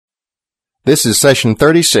This is session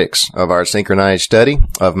 36 of our synchronized study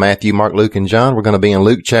of Matthew, Mark, Luke, and John. We're going to be in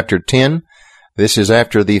Luke chapter 10. This is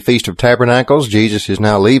after the Feast of Tabernacles. Jesus is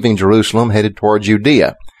now leaving Jerusalem, headed toward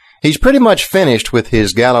Judea. He's pretty much finished with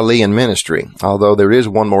his Galilean ministry, although there is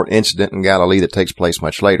one more incident in Galilee that takes place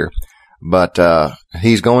much later. But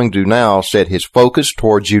he's going to now set his focus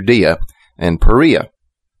toward Judea and Perea.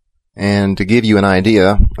 And to give you an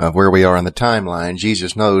idea of where we are in the timeline,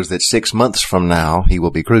 Jesus knows that 6 months from now he will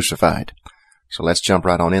be crucified. So let's jump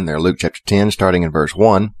right on in there. Luke chapter 10, starting in verse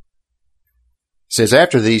 1. It says,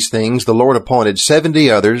 "After these things, the Lord appointed 70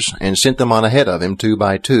 others and sent them on ahead of him 2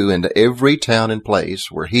 by 2 into every town and place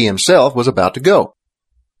where he himself was about to go.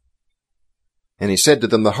 And he said to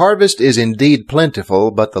them, The harvest is indeed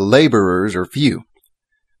plentiful, but the laborers are few.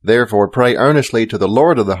 Therefore pray earnestly to the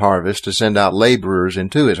Lord of the harvest to send out laborers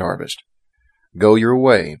into his harvest. Go your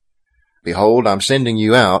way. Behold, I'm sending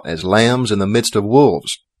you out as lambs in the midst of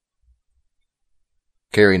wolves.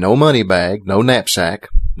 Carry no money bag, no knapsack,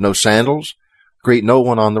 no sandals. Greet no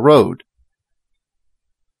one on the road.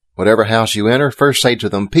 Whatever house you enter, first say to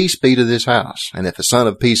them, Peace be to this house. And if the Son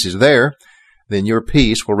of Peace is there, then your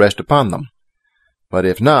peace will rest upon them. But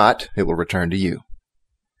if not, it will return to you.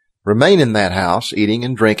 Remain in that house, eating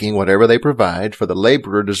and drinking whatever they provide, for the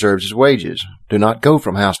laborer deserves his wages. Do not go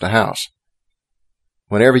from house to house.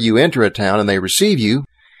 Whenever you enter a town and they receive you,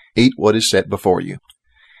 eat what is set before you.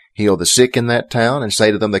 Heal the sick in that town, and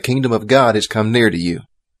say to them, The kingdom of God has come near to you.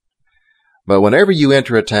 But whenever you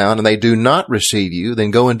enter a town and they do not receive you,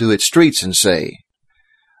 then go into its streets and say,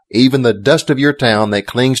 Even the dust of your town that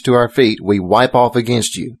clings to our feet we wipe off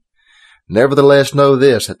against you. Nevertheless know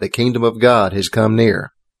this, that the kingdom of God has come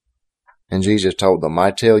near. And Jesus told them,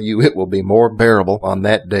 I tell you, it will be more bearable on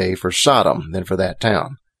that day for Sodom than for that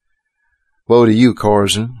town. Woe to you,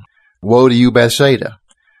 Chorazin! Woe to you, Bethsaida!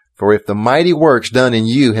 For if the mighty works done in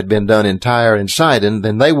you had been done in Tyre and Sidon,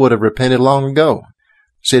 then they would have repented long ago,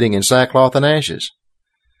 sitting in sackcloth and ashes.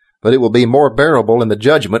 But it will be more bearable in the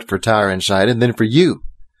judgment for Tyre and Sidon than for you.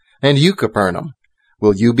 And you, Capernaum,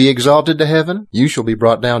 will you be exalted to heaven? You shall be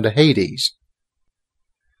brought down to Hades.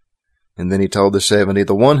 And then he told the 70,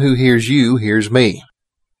 The one who hears you hears me,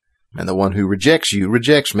 and the one who rejects you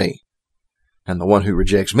rejects me, and the one who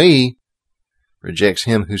rejects me rejects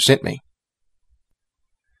him who sent me.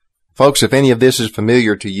 Folks, if any of this is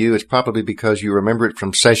familiar to you, it's probably because you remember it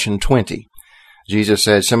from session 20. Jesus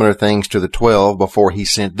said similar things to the 12 before he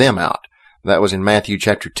sent them out. That was in Matthew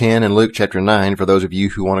chapter 10 and Luke chapter 9 for those of you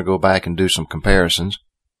who want to go back and do some comparisons.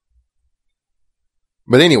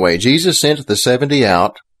 But anyway, Jesus sent the 70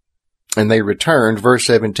 out, and they returned. Verse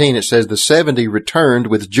 17, it says, The 70 returned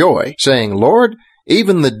with joy, saying, Lord,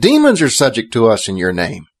 even the demons are subject to us in your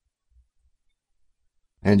name.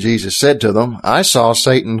 And Jesus said to them, I saw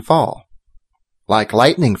Satan fall, like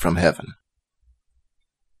lightning from heaven.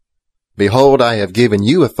 Behold, I have given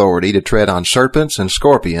you authority to tread on serpents and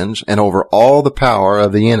scorpions, and over all the power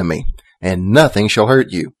of the enemy, and nothing shall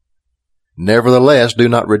hurt you. Nevertheless, do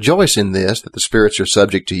not rejoice in this, that the spirits are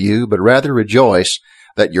subject to you, but rather rejoice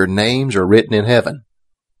that your names are written in heaven.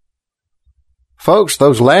 Folks,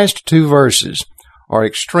 those last 2 verses are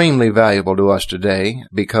extremely valuable to us today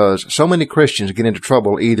because so many Christians get into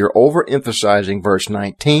trouble either overemphasizing verse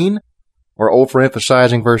 19 or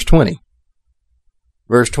overemphasizing verse 20.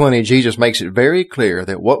 Verse 20, Jesus makes it very clear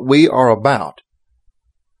that what we are about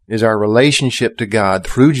is our relationship to God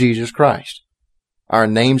through Jesus Christ. Our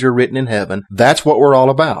names are written in heaven. That's what we're all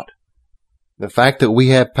about. The fact that we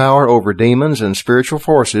have power over demons and spiritual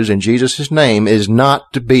forces in Jesus' name is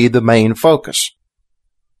not to be the main focus.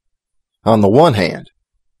 On the one hand.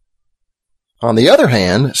 On the other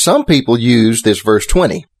hand, some people use this verse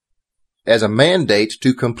 20 as a mandate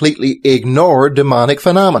to completely ignore demonic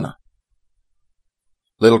phenomena.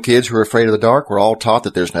 Little kids who are afraid of the dark were all taught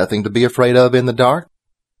that there's nothing to be afraid of in the dark.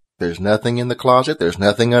 There's nothing in the closet. There's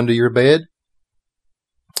nothing under your bed.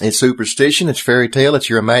 It's superstition. It's fairy tale.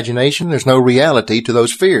 It's your imagination. There's no reality to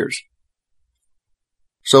those fears.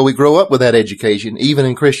 So we grow up with that education, even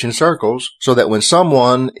in Christian circles, so that when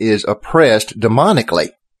someone is oppressed demonically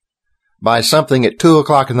by something at 2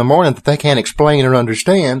 o'clock in the morning that they can't explain or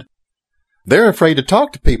understand, they're afraid to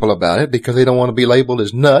talk to people about it because they don't want to be labeled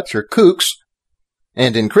as nuts or kooks.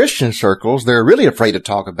 And in Christian circles, they're really afraid to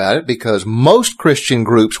talk about it because most Christian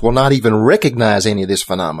groups will not even recognize any of this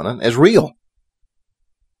phenomenon as real.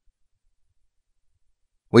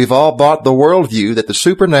 We've all bought the worldview that the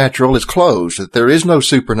supernatural is closed, that there is no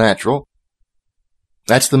supernatural.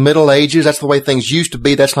 That's the Middle Ages. That's the way things used to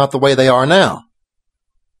be. That's not the way they are now.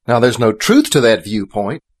 Now, there's no truth to that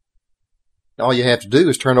viewpoint. All you have to do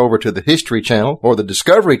is turn over to the History Channel or the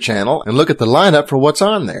Discovery Channel and look at the lineup for what's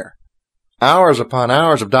on there. hours upon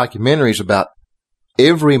hours of documentaries about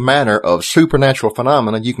every manner of supernatural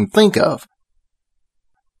phenomena you can think of.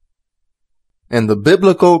 And the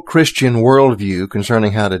biblical Christian worldview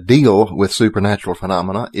concerning how to deal with supernatural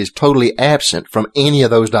phenomena is totally absent from any of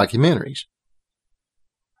those documentaries.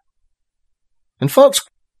 And folks,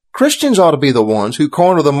 Christians ought to be the ones who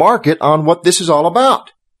corner the market on what this is all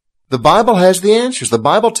about. The Bible has the answers. The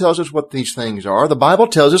Bible tells us what these things are. The Bible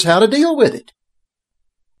tells us how to deal with it.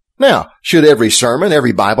 Now, should every sermon,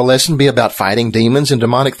 every Bible lesson be about fighting demons and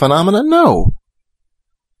demonic phenomena? No.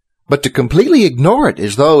 But to completely ignore it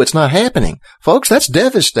as though it's not happening, folks, that's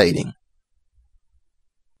devastating.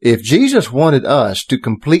 If Jesus wanted us to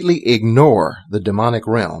completely ignore the demonic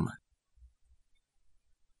realm,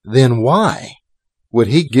 then why would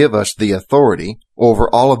he give us the authority over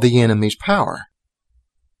all of the enemy's power?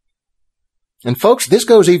 And folks, this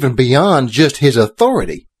goes even beyond just his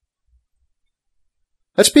authority.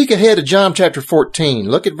 Let's peek ahead to John chapter 14.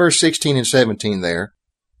 Look at verse 16 and 17 there.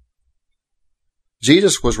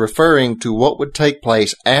 Jesus was referring to what would take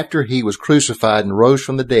place after he was crucified and rose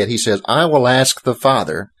from the dead. He says, I will ask the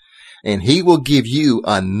Father, and he will give you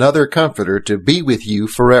another comforter to be with you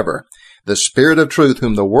forever. The Spirit of truth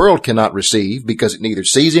whom the world cannot receive because it neither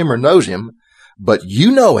sees him or knows him, but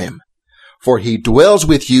you know him, for he dwells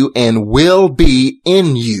with you and will be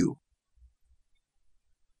in you.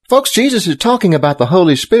 Folks, Jesus is talking about the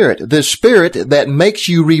Holy Spirit, the Spirit that makes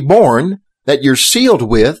you reborn, that you're sealed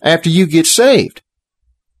with after you get saved.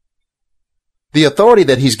 The authority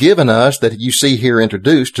that he's given us that you see here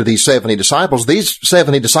introduced to these 70 disciples,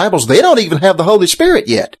 they don't even have the Holy Spirit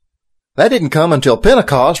yet. That didn't come until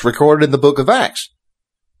Pentecost, recorded in the book of Acts.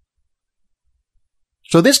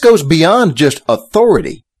 So this goes beyond just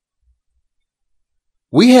authority.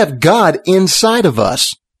 We have God inside of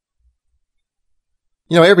us.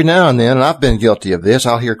 You know, every now and then, and I've been guilty of this,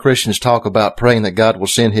 I'll hear Christians talk about praying that God will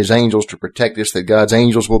send his angels to protect us, that God's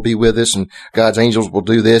angels will be with us, and God's angels will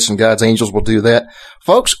do this, and God's angels will do that.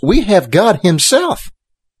 Folks, we have God himself.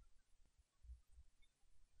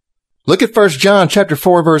 Look at 1 John chapter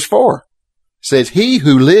 4, verse 4. It says, he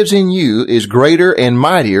who lives in you is greater and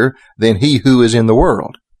mightier than he who is in the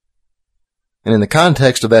world. And in the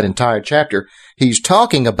context of that entire chapter, he's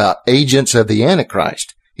talking about agents of the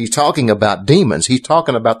Antichrist. He's talking about demons. He's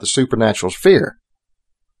talking about the supernatural sphere.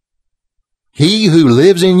 He who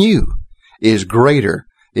lives in you is greater,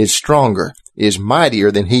 is stronger, is mightier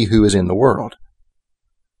than he who is in the world.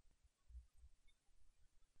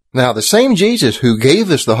 Now, the same Jesus who gave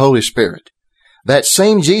us the Holy Spirit, that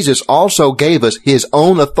same Jesus also gave us his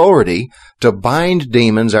own authority to bind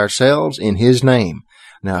demons ourselves in his name.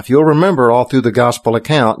 Now, if you'll remember all through the gospel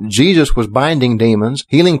account, Jesus was binding demons,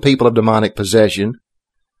 healing people of demonic possession.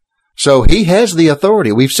 So he has the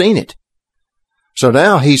authority. We've seen it. So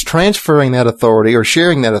now he's transferring that authority, or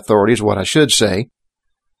sharing that authority is what I should say,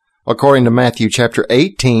 according to Matthew chapter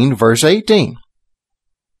 18, verse 18.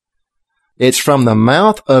 It's from the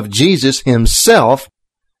mouth of Jesus himself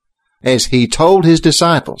as he told his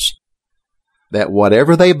disciples that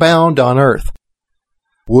whatever they bound on earth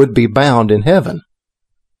would be bound in heaven.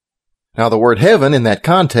 Now, the word heaven in that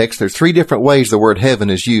context, there's 3 different ways the word heaven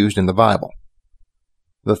is used in the Bible.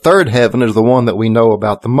 The third heaven is the one that we know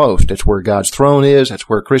about the most. It's where God's throne is. That's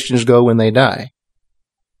where Christians go when they die.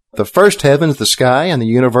 The first heaven is the sky and the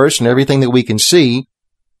universe and everything that we can see.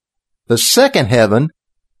 The second heaven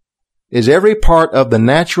is every part of the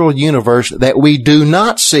natural universe that we do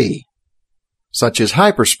not see, such as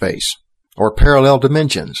hyperspace or parallel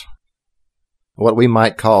dimensions, what we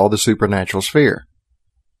might call the supernatural sphere.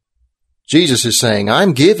 Jesus is saying,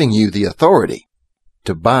 I'm giving you the authority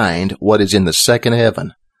to bind what is in the second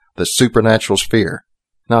heaven, the supernatural sphere.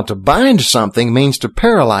 Now, to bind something means to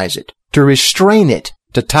paralyze it, to restrain it,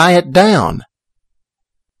 to tie it down.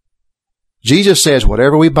 Jesus says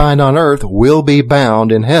whatever we bind on earth will be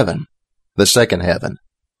bound in heaven, the second heaven.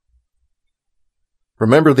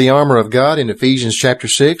 Remember the armor of God in Ephesians chapter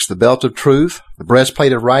 6, the belt of truth, the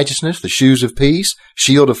breastplate of righteousness, the shoes of peace,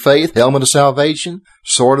 shield of faith, helmet of salvation,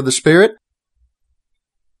 sword of the Spirit.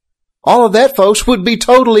 All of that, folks, would be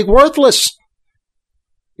totally worthless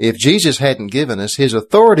if Jesus hadn't given us his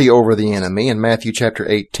authority over the enemy in Matthew chapter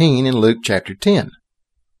 18 and Luke chapter 10.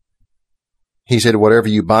 He said, whatever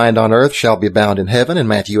you bind on earth shall be bound in heaven in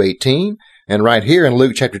Matthew 18. And right here in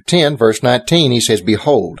Luke chapter 10, verse 19, he says,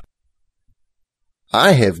 behold,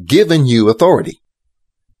 I have given you authority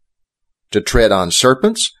to tread on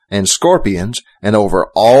serpents and scorpions and over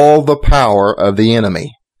all the power of the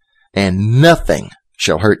enemy, and nothing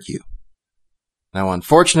shall hurt you. Now,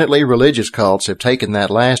 unfortunately, religious cults have taken that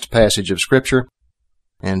last passage of Scripture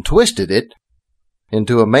and twisted it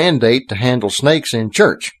into a mandate to handle snakes in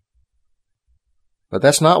church. But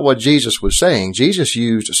that's not what Jesus was saying. Jesus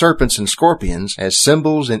used serpents and scorpions as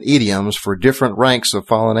symbols and idioms for different ranks of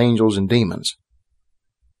fallen angels and demons.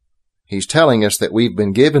 He's telling us that we've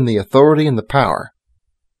been given the authority and the power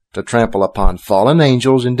to trample upon fallen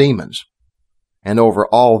angels and demons and over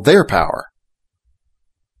all their power.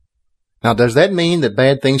 Now, does that mean that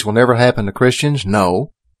bad things will never happen to Christians?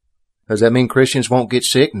 No. Does that mean Christians won't get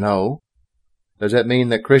sick? No. Does that mean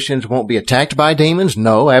that Christians won't be attacked by demons?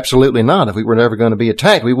 No, absolutely not. If we were never going to be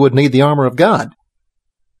attacked, we wouldn't need the armor of God.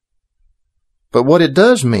 But what it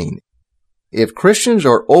does mean, if Christians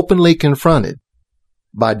are openly confronted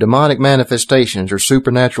by demonic manifestations or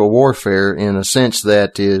supernatural warfare in a sense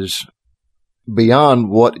that is beyond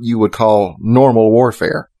what you would call normal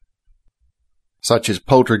warfare, such as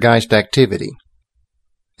poltergeist activity,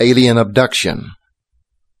 alien abduction,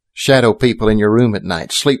 shadow people in your room at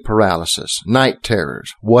night, sleep paralysis, night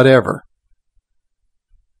terrors, whatever.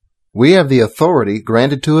 We have the authority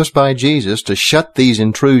granted to us by Jesus to shut these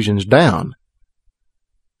intrusions down.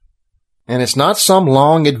 And it's not some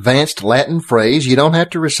long advanced Latin phrase. You don't have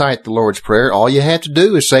to recite the Lord's Prayer. All you have to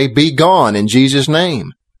do is say, "Be gone in Jesus'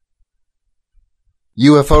 name."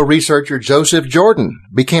 UFO researcher Joseph Jordan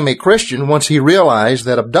became a Christian once he realized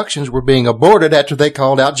that abductions were being aborted after they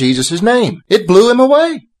called out Jesus' name. It blew him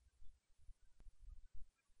away.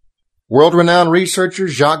 World-renowned researcher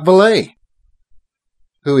Jacques Vallée,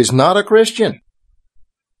 who is not a Christian,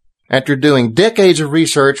 after doing decades of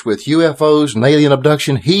research with UFOs and alien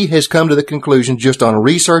abduction, he has come to the conclusion, just on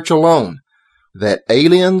research alone, that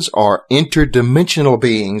aliens are interdimensional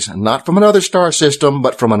beings, not from another star system,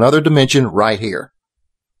 but from another dimension right here.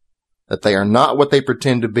 That they are not what they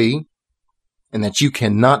pretend to be, and that you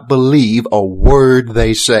cannot believe a word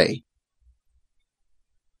they say.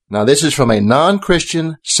 Now, this is from a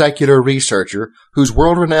non-Christian secular researcher who's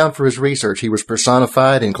world-renowned for his research. He was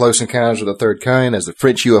personified in Close Encounters of the Third Kind as the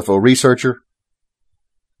French UFO researcher.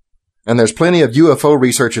 And there's plenty of UFO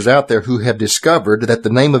researchers out there who have discovered that the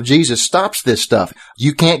name of Jesus stops this stuff.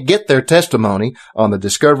 You can't get their testimony on the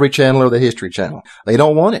Discovery Channel or the History Channel. They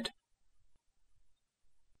don't want it.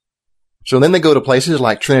 So then they go to places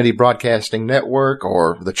like Trinity Broadcasting Network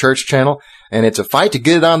or the Church Channel, and it's a fight to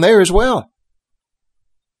get it on there as well.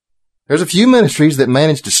 There's a few ministries that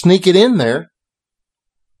manage to sneak it in there.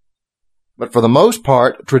 But for the most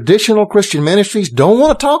part, traditional Christian ministries don't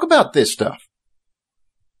want to talk about this stuff.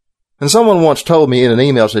 And someone once told me in an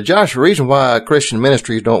email, said, "Josh, the reason why Christian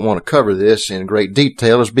ministries don't want to cover this in great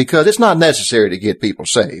detail is because it's not necessary to get people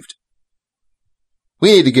saved.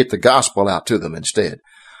 We need to get the gospel out to them instead."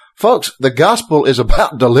 Folks, the gospel is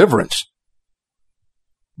about deliverance.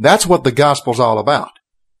 That's what the gospel's all about.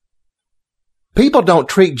 People don't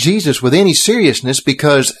treat Jesus with any seriousness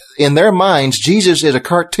because in their minds, Jesus is a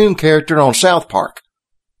cartoon character on South Park.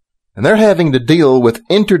 And they're having to deal with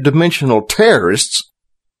interdimensional terrorists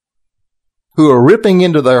who are ripping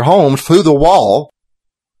into their homes through the wall,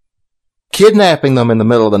 kidnapping them in the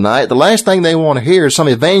middle of the night. The last thing they want to hear is some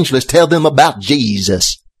evangelist tell them about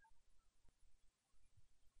Jesus.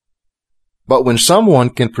 But when someone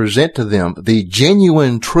can present to them the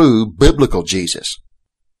genuine, true, biblical Jesus,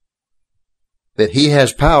 that he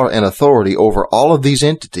has power and authority over all of these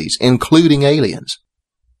entities, including aliens,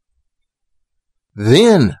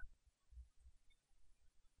 then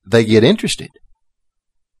they get interested.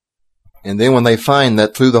 And then when they find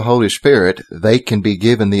that through the Holy Spirit, they can be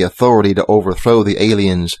given the authority to overthrow the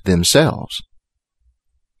aliens themselves,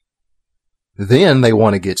 then they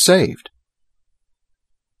want to get saved.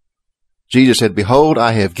 Jesus said, "Behold,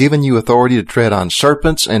 I have given you authority to tread on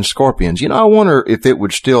serpents and scorpions." You know, I wonder if it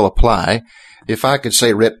would still apply if I could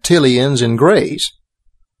say reptilians and greys.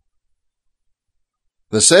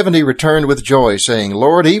 The 70 returned with joy, saying,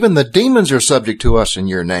 "Lord, even the demons are subject to us in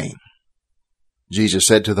your name." Jesus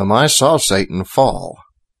said to them, "I saw Satan fall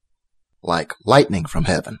like lightning from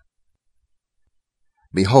heaven.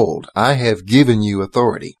 Behold, I have given you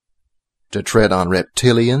authority to tread on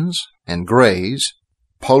reptilians and greys,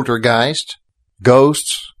 poltergeist,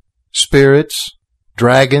 ghosts, spirits,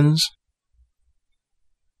 dragons,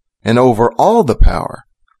 and over all the power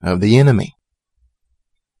of the enemy.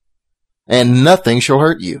 And nothing shall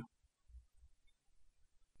hurt you."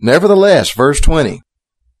 Nevertheless, verse 20,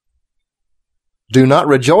 "Do not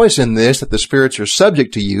rejoice in this, that the spirits are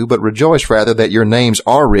subject to you, but rejoice rather that your names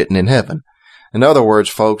are written in heaven." In other words,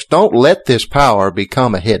 folks, don't let this power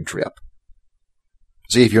become a head trip.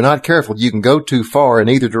 See, if you're not careful, you can go too far in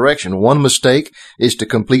either direction. One mistake is to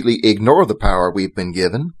completely ignore the power we've been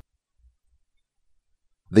given.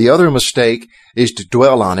 The other mistake is to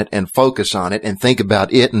dwell on it and focus on it and think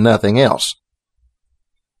about it and nothing else.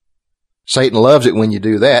 Satan loves it when you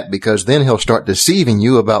do that, because then he'll start deceiving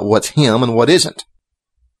you about what's him and what isn't.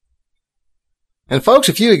 And folks,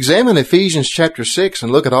 if you examine Ephesians chapter 6 and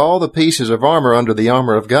look at all the pieces of armor under the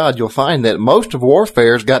armor of God, you'll find that most of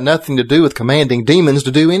warfare's got nothing to do with commanding demons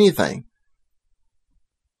to do anything.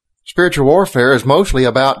 Spiritual warfare is mostly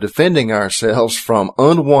about defending ourselves from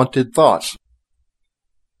unwanted thoughts.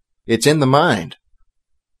 It's in the mind.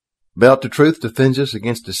 Belt of truth defends us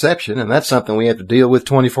against deception, and that's something we have to deal with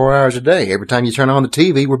 24 hours a day. Every time you turn on the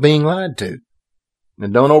TV, we're being lied to.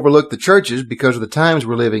 And don't overlook the churches, because of the times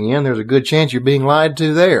we're living in. There's a good chance you're being lied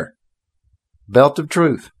to there. Belt of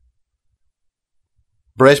truth.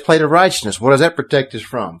 Breastplate of righteousness. What does that protect us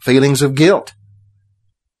from? Feelings of guilt.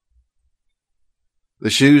 The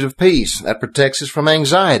shoes of peace. That protects us from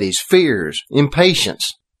anxieties, fears,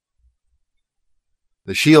 impatience.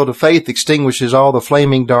 The shield of faith extinguishes all the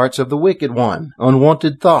flaming darts of the wicked one,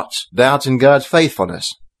 unwanted thoughts, doubts in God's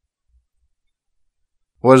faithfulness.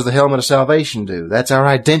 What does the helmet of salvation do? That's our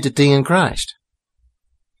identity in Christ.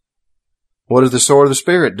 What does the sword of the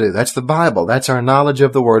Spirit do? That's the Bible. That's our knowledge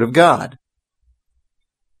of the Word of God.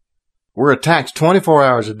 We're attacked 24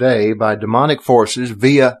 hours a day by demonic forces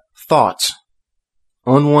via thoughts,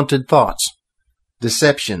 unwanted thoughts,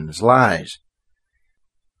 deceptions, lies.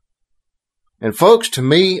 And folks, to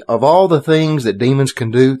me, of all the things that demons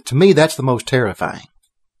can do, to me that's the most terrifying.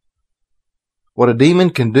 What a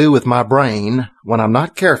demon can do with my brain when I'm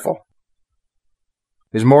not careful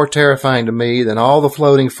is more terrifying to me than all the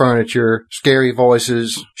floating furniture, scary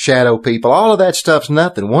voices, shadow people. All of that stuff's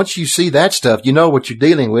nothing. Once you see that stuff, you know what you're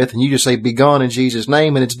dealing with, and you just say, "Be gone in Jesus'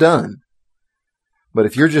 name," and it's done. But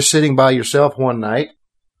if you're just sitting by yourself one night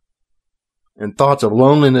and thoughts of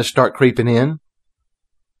loneliness start creeping in,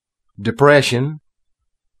 depression,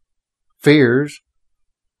 fears,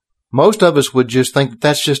 most of us would just think that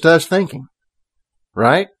that's just us thinking.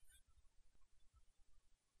 Right?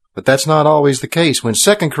 But that's not always the case. When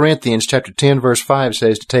 2 Corinthians chapter 10 verse 5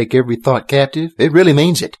 says to take every thought captive, it really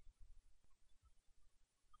means it.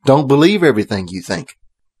 Don't believe everything you think.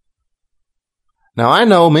 Now, I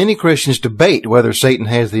know many Christians debate whether Satan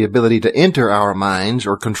has the ability to enter our minds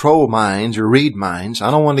or control minds or read minds. I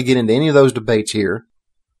don't want to get into any of those debates here.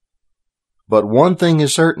 But one thing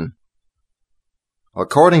is certain.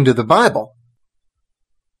 According to the Bible,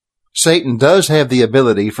 Satan does have the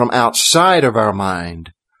ability from outside of our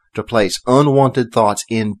mind to place unwanted thoughts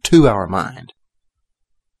into our mind.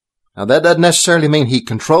 Now, that doesn't necessarily mean he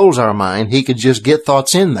controls our mind. He could just get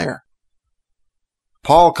thoughts in there.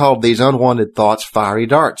 Paul called these unwanted thoughts fiery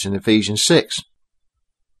darts in Ephesians 6.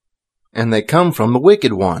 And they come from the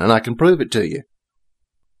wicked one, and I can prove it to you.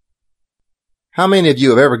 How many of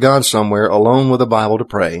you have ever gone somewhere alone with a Bible to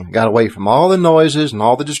pray, got away from all the noises and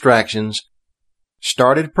all the distractions,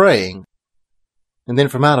 started praying, and then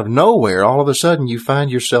from out of nowhere, all of a sudden you find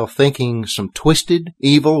yourself thinking some twisted,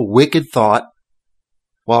 evil, wicked thought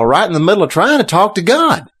while right in the middle of trying to talk to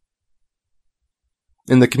God?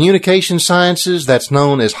 In the communication sciences, that's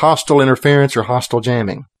known as hostile interference or hostile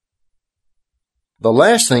jamming. The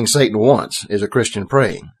last thing Satan wants is a Christian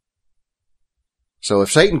praying. So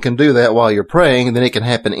if Satan can do that while you're praying, then it can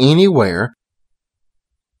happen anywhere,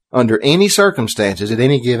 under any circumstances, at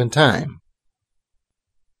any given time.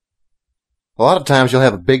 A lot of times you'll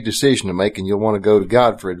have a big decision to make and you'll want to go to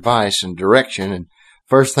God for advice and direction, and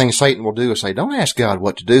first thing Satan will do is say, don't ask God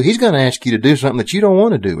what to do. He's going to ask you to do something that you don't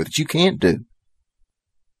want to do or that you can't do.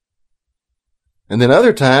 And then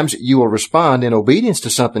other times you will respond in obedience to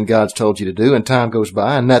something God's told you to do, and time goes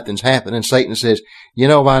by and nothing's happened, and Satan says, you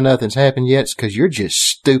know why nothing's happened yet? It's because you're just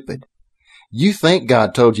stupid. You think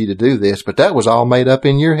God told you to do this, but that was all made up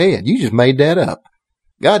in your head. You just made that up.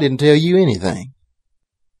 God didn't tell you anything.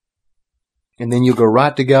 And then you'll go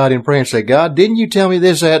right to God in prayer and say, God, didn't you tell me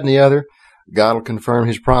this, that, and the other? God will confirm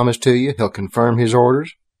his promise to you. He'll confirm his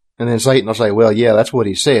orders. And then Satan will say, well, yeah, that's what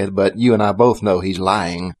he said, but you and I both know he's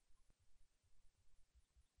lying.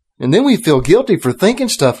 And then we feel guilty for thinking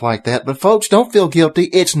stuff like that. But folks, don't feel guilty.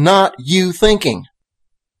 It's not you thinking.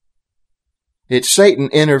 It's Satan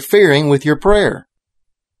interfering with your prayer.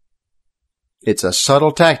 It's a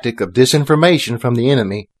subtle tactic of disinformation from the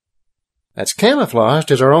enemy that's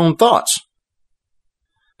camouflaged as our own thoughts.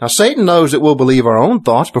 Now, Satan knows that we'll believe our own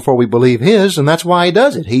thoughts before we believe his, and that's why he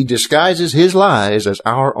does it. He disguises his lies as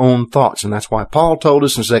our own thoughts, and that's why Paul told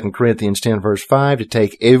us in 2 Corinthians 10, verse 5, to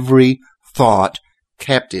take every thought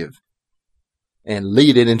captive and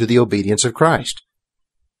lead it into the obedience of Christ.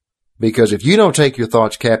 Because if you don't take your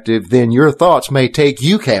thoughts captive, then your thoughts may take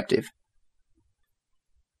you captive.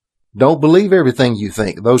 Don't believe everything you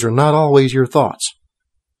think. Those are not always your thoughts.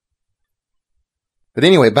 But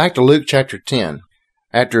anyway, back to Luke chapter 10.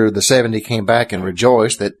 After the 70 came back and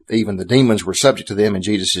rejoiced that even the demons were subject to them in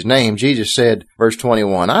Jesus' name, Jesus said, verse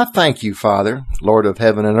 21, I thank you, Father, Lord of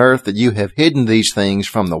heaven and earth, that you have hidden these things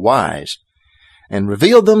from the wise and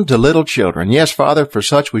revealed them to little children. Yes, Father, for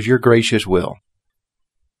such was your gracious will.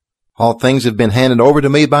 All things have been handed over to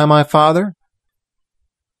me by my Father.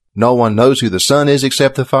 No one knows who the Son is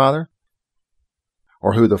except the Father,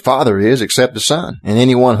 or who the Father is except the Son, and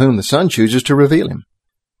anyone whom the Son chooses to reveal him.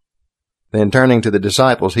 Then turning to the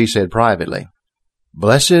disciples, he said privately,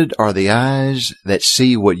 Blessed are the eyes that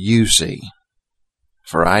see what you see.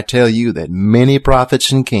 For I tell you that many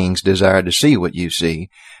prophets and kings desired to see what you see,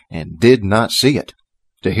 and did not see it,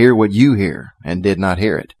 to hear what you hear, and did not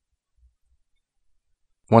hear it.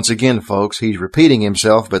 Once again, folks, he's repeating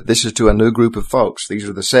himself, but this is to a new group of folks. These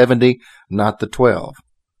are the 70, not the 12.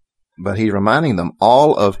 But he's reminding them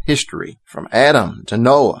all of history, from Adam to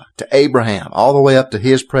Noah to Abraham, all the way up to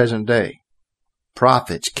his present day.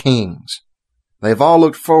 Prophets, kings. They've all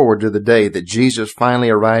looked forward to the day that Jesus finally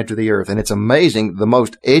arrived to the earth. And it's amazing, the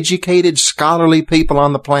most educated, scholarly people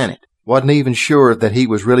on the planet wasn't even sure that he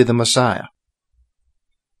was really the Messiah.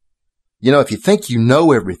 You know, if you think you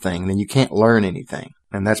know everything, then you can't learn anything.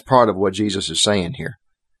 And that's part of what Jesus is saying here.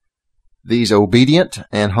 These obedient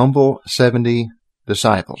and humble 70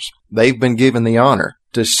 disciples, they've been given the honor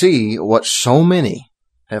to see what so many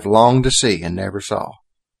have longed to see and never saw.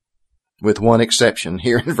 With one exception,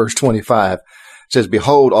 here in verse 25, it says,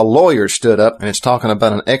 Behold, a lawyer stood up, and it's talking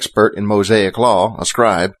about an expert in Mosaic law, a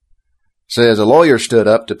scribe. It says, a lawyer stood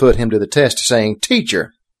up to put him to the test, saying,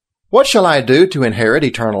 Teacher, what shall I do to inherit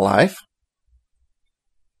eternal life?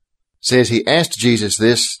 It says he asked Jesus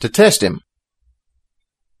this to test him,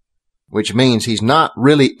 which means he's not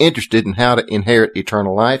really interested in how to inherit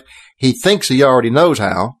eternal life. He thinks he already knows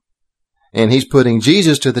how, and he's putting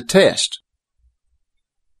Jesus to the test.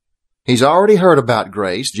 He's already heard about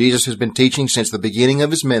grace. Jesus has been teaching since the beginning of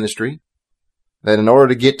his ministry that in order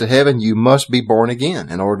to get to heaven, you must be born again.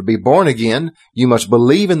 In order to be born again, you must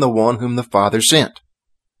believe in the one whom the Father sent.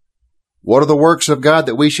 What are the works of God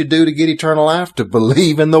that we should do to get eternal life? To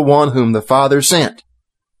believe in the one whom the Father sent.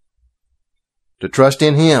 To trust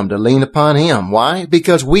in him, to lean upon him. Why?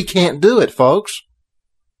 Because we can't do it, folks.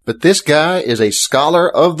 But this guy is a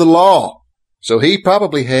scholar of the law. So he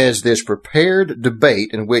probably has this prepared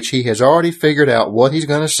debate in which he has already figured out what he's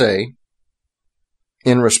going to say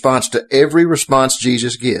in response to every response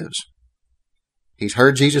Jesus gives. He's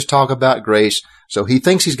heard Jesus talk about grace, so he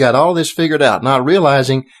thinks he's got all this figured out, not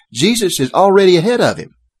realizing Jesus is already ahead of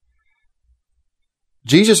him.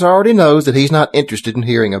 Jesus already knows that he's not interested in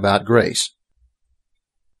hearing about grace,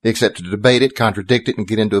 except to debate it, contradict it, and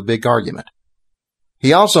get into a big argument.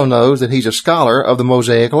 He also knows that he's a scholar of the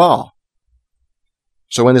Mosaic law.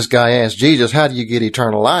 So when this guy asks Jesus, how do you get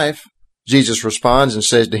eternal life? Jesus responds and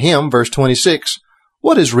says to him, verse 26,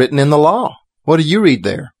 what is written in the law? What do you read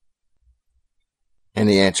there? And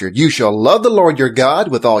he answered, you shall love the Lord your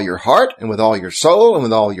God with all your heart and with all your soul and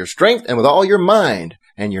with all your strength and with all your mind,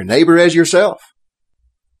 and your neighbor as yourself.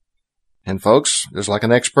 And folks, just like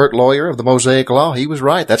an expert lawyer of the Mosaic law, he was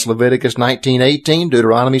right. That's Leviticus 19:18,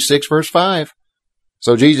 Deuteronomy 6, verse 5.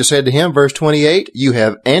 So Jesus said to him, verse 28, you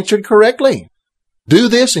have answered correctly. Do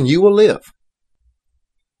this and you will live.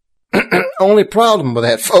 Only problem with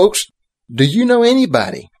that, folks, do you know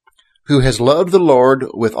anybody who has loved the Lord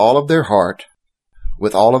with all of their heart,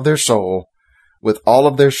 with all of their soul, with all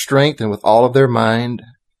of their strength, and with all of their mind,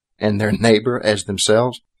 and their neighbor as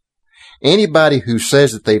themselves? Anybody who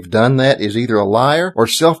says that they've done that is either a liar or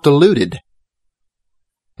self-deluded.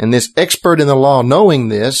 And this expert in the law, knowing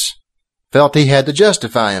this, felt he had to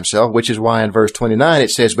justify himself, which is why in verse 29 it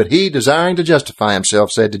says, but he, desiring to justify himself,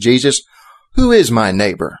 said to Jesus, who is my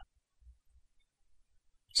neighbor?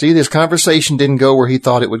 See, this conversation didn't go where he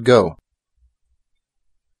thought it would go.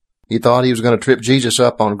 He thought he was going to trip Jesus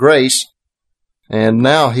up on grace, and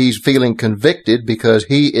now he's feeling convicted because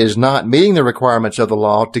he is not meeting the requirements of the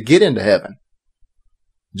law to get into heaven.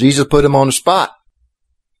 Jesus put him on the spot.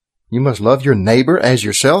 You must love your neighbor as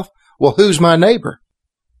yourself? Well, who's my neighbor?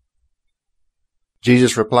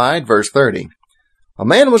 Jesus replied, verse 30, a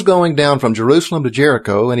man was going down from Jerusalem to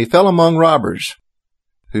Jericho, and he fell among robbers,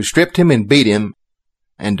 who stripped him and beat him,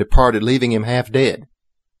 and departed, leaving him half dead.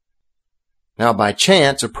 Now by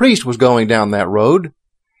chance, a priest was going down that road,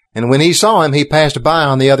 and when he saw him, he passed by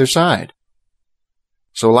on the other side.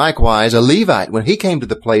 So likewise, a Levite, when he came to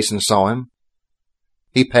the place and saw him,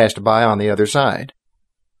 he passed by on the other side.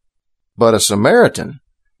 But a Samaritan,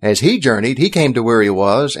 as he journeyed, he came to where he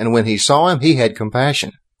was, and when he saw him, he had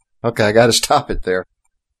compassion. Okay, I got to stop it there.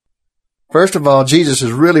 First of all, Jesus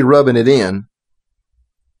is really rubbing it in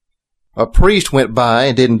A priest went by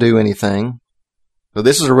and didn't do anything. So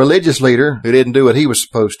this is a religious leader who didn't do what he was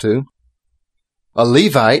supposed to. A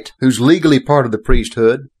Levite, who's legally part of the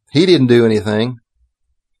priesthood, he didn't do anything.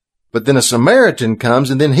 But then a Samaritan comes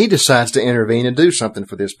and then he decides to intervene and do something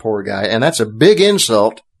for this poor guy. And that's a big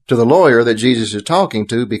insult to the lawyer that Jesus is talking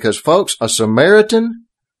to, because, folks, a Samaritan,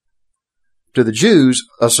 to the Jews,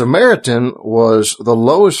 a Samaritan was the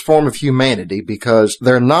lowest form of humanity because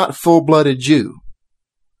they're not full-blooded Jew.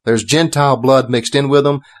 There's Gentile blood mixed in with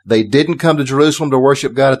them. They didn't come to Jerusalem to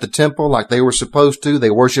worship God at the temple like they were supposed to. They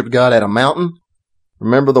worshiped God at a mountain.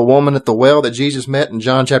 Remember the woman at the well that Jesus met in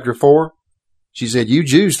John chapter 4? She said, you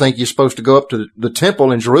Jews think you're supposed to go up to the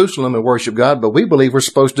temple in Jerusalem and worship God, but we believe we're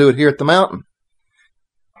supposed to do it here at the mountain.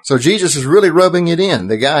 So Jesus is really rubbing it in.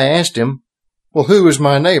 The guy asked him, well, who is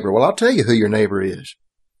my neighbor? Well, I'll tell you who your neighbor is.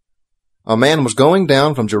 A man was going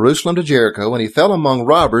down from Jerusalem to Jericho, and he fell among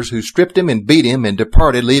robbers who stripped him and beat him and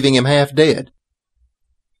departed, leaving him half dead.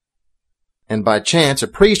 And by chance, a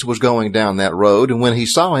priest was going down that road, and when he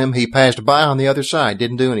saw him, he passed by on the other side,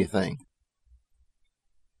 didn't do anything.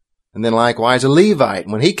 And then likewise, a Levite,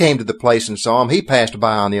 when he came to the place and saw him, he passed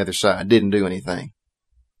by on the other side, didn't do anything.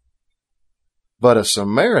 But a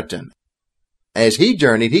Samaritan, as he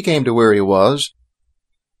journeyed, he came to where he was,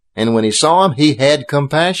 and when he saw him, he had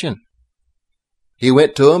compassion. He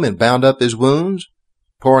went to him and bound up his wounds,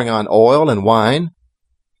 pouring on oil and wine.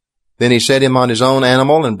 Then he set him on his own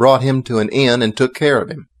animal and brought him to an inn and took care of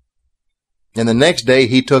him. And the next day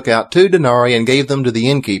he took out 2 denarii and gave them to the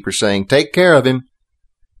innkeeper, saying, take care of him,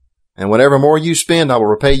 and whatever more you spend, I will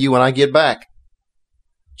repay you when I get back.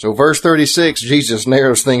 So verse 36, Jesus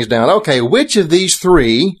narrows things down. Okay, which of these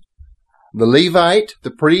 3, the Levite,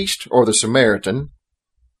 the priest, or the Samaritan,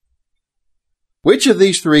 which of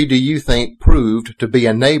these 3 do you think proved to be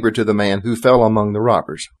a neighbor to the man who fell among the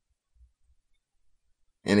robbers?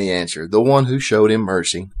 And he answered, the one who showed him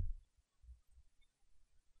mercy.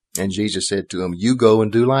 And Jesus said to him, you go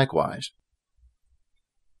and do likewise.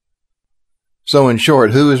 So in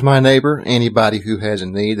short, who is my neighbor? Anybody who has a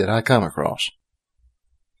need that I come across.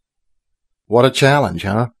 What a challenge,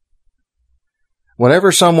 huh?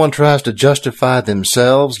 Whenever someone tries to justify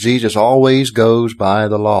themselves, Jesus always goes by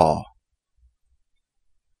the law.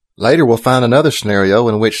 Later we'll find another scenario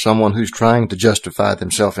in which someone who's trying to justify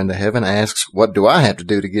themselves into heaven asks, what do I have to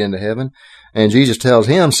do to get into heaven? And Jesus tells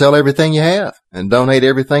him, sell everything you have and donate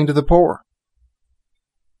everything to the poor.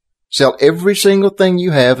 Sell every single thing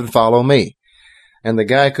you have and follow me. And the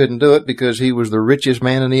guy couldn't do it because he was the richest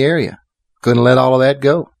man in the area. Couldn't let all of that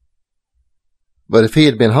go. But if he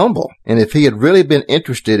had been humble, and if he had really been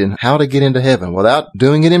interested in how to get into heaven without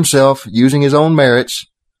doing it himself, using his own merits,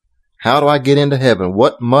 how do I get into heaven?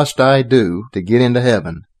 What must I do to get into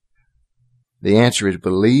heaven? The answer is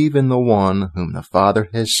believe in the one whom the Father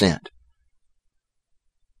has sent.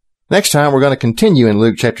 Next time, we're going to continue in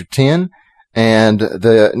Luke chapter 10. And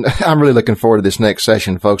I'm really looking forward to this next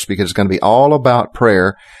session, folks, because it's going to be all about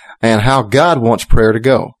prayer and how God wants prayer to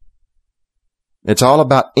go. It's all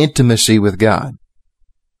about intimacy with God.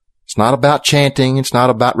 It's not about chanting. It's not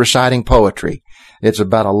about reciting poetry. It's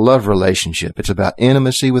about a love relationship. It's about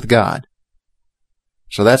intimacy with God.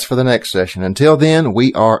 So that's for the next session. Until then,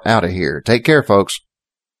 we are out of here. Take care, folks.